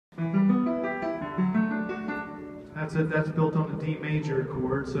that's built on a D major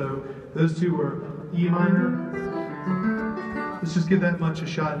chord. So those two are E minor. Let's just give that much a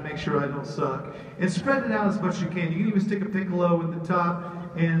shot and make sure I don't suck. And spread it out as much as you can. You can even stick a piccolo in the top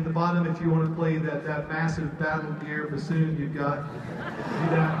and the bottom if you want to play that massive battle gear bassoon you've got. Do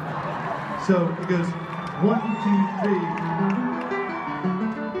that. So it goes 1, 2,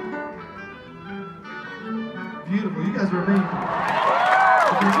 3. Beautiful. You guys are amazing.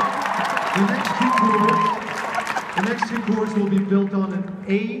 Okay. The next two chords will be built on an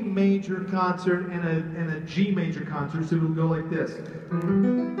A major concert and a G major concert, so it'll go like this.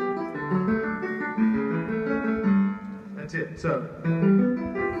 That's it. So.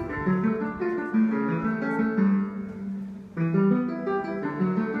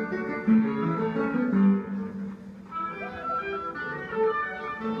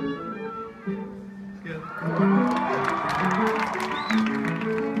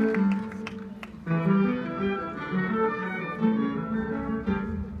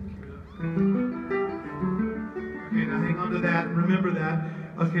 Remember that.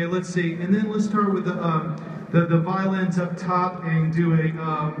 Okay, let's see. And then let's start with the violins up top and do a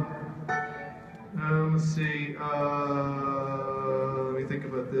let's see. Let me think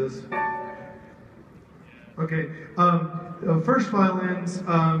about this. Okay. First violins.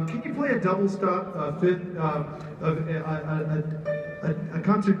 Can you play a double stop fifth a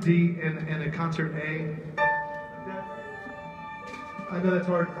concert D and a concert A? I know that's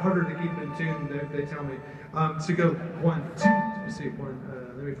harder to keep in tune. They tell me. So go 1, 2. Let's see.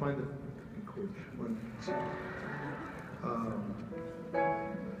 Let me find the chord. 1, 2.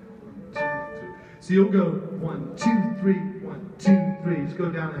 1, 2, 3. So you'll go 1, 2, 3. 1, 2, 3. Just go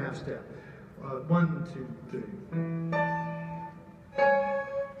down a half step. 1, 2, 3.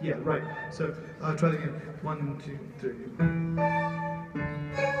 Yeah, right. So try that again. 1, 2, 3.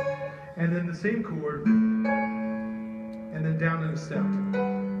 And then the same chord. And then down in a step.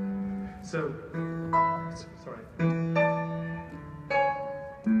 So, sorry.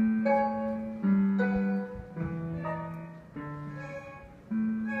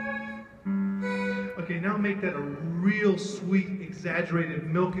 Okay, now make that a real sweet, exaggerated,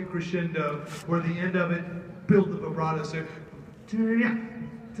 milk it crescendo, where the end of it build the vibrato. So, give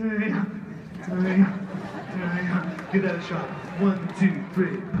that a shot. 1, 2,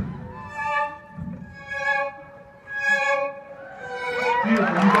 3.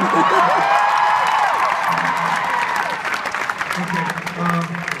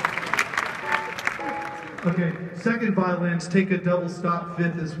 Okay, second violins take a double stop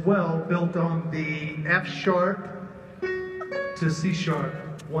fifth as well, built on the F sharp to C sharp.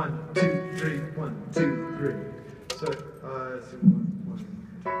 1, 2, 3, 1, 2, 3. So, let's see, 1,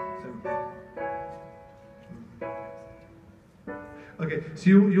 7. Okay, so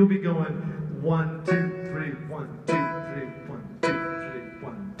you'll be going 1, 2, 3, 1, 2, 3, 1, 2, 3,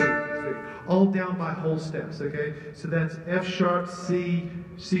 1, 2, 3. All down by whole steps, okay? So that's F sharp, C,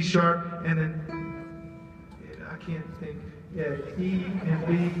 C sharp, and then, I can't think, yeah, E and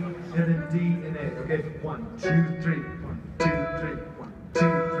B, and then D and A, okay? 1, 2, 3, 1, 2, 3, 1, 2, 3,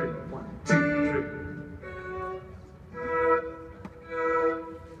 1, 2, 3.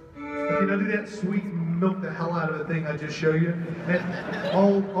 Okay, now do that sweet milk the hell out of the thing I just showed you. And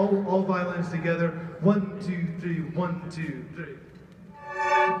all violins together. 1, 2, 3, 1, 2, 3.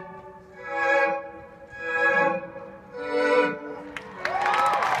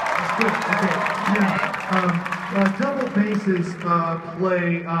 That's good. Okay. Now, double basses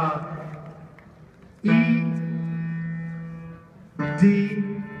play E, D,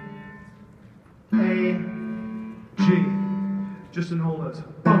 A, G. Just in whole notes.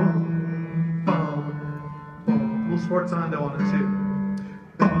 Boom, boom, boom. A little sforzando on it too.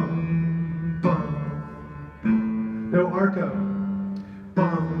 Boom, boom. No arco. Boom,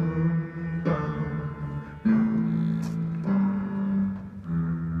 boom, boom.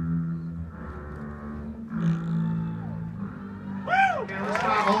 Okay, let's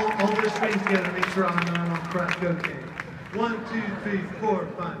try all those strings together. Make sure I'm not on crack cocaine. 1, 2, 3, 4,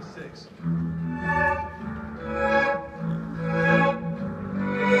 5, 6.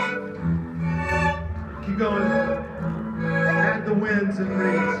 Keep going. Add the winds and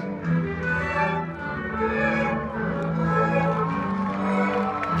rains.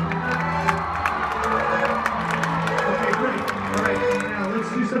 Okay, great. All right, now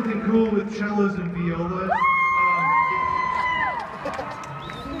let's do something cool with cellos and violas.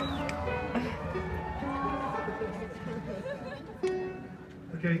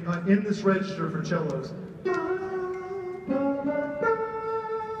 Okay, in this register for cellos.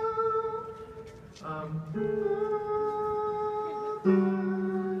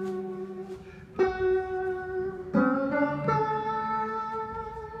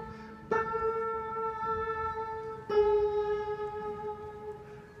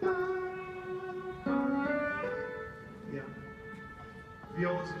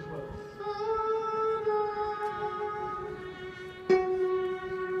 Violas as well.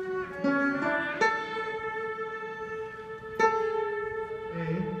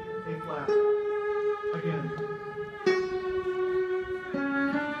 A flat. Again.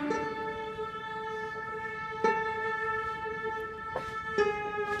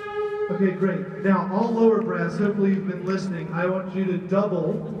 Okay, great. Now, all lower brass, hopefully you've been listening. I want you to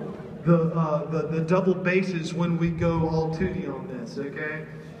double the double basses when we go all tutti on this, okay?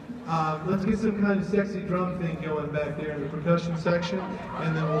 Let's get some kind of sexy drum thing going back there in the percussion section,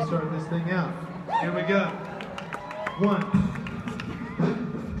 and then we'll start this thing out. Here we go. 1.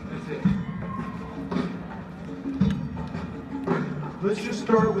 That's it. Let's just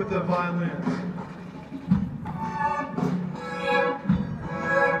start with the violins.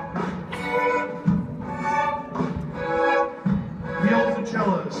 Violas and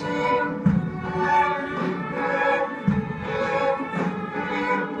cellos.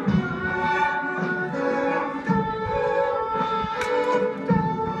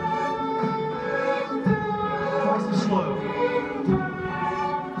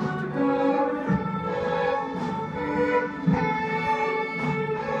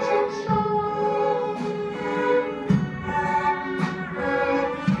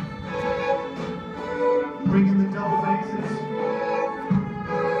 Bring in the double basses.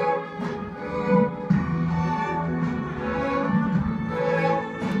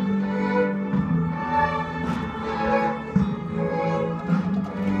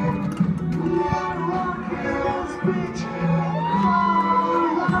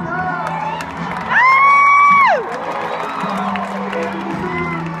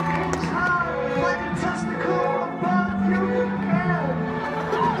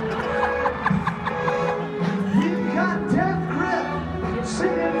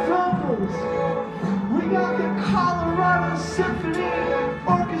 We got the Colorado Symphony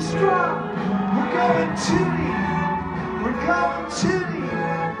Orchestra. We're going tutti. We're going tutti.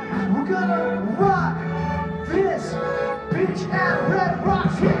 We're gonna rock this beach at Red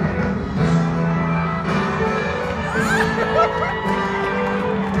Rocks here.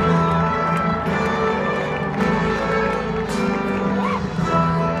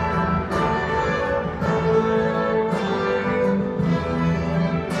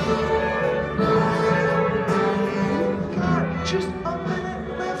 Just a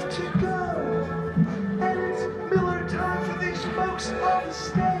minute left to go, and it's Miller time for these folks on the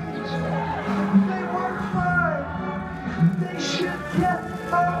stage. They work hard, they should get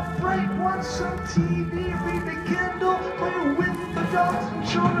a break, watch some TV, read the Kindle, play with the dogs and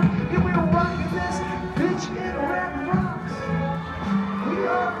children. Here we are rocking this bitch in Red Rocks. We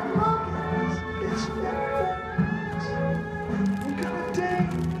are rocking this bitch in Red Rocks. We're gonna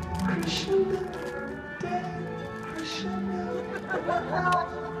dance, Krishna, dance, Krishna.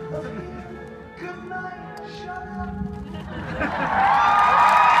 Out of here.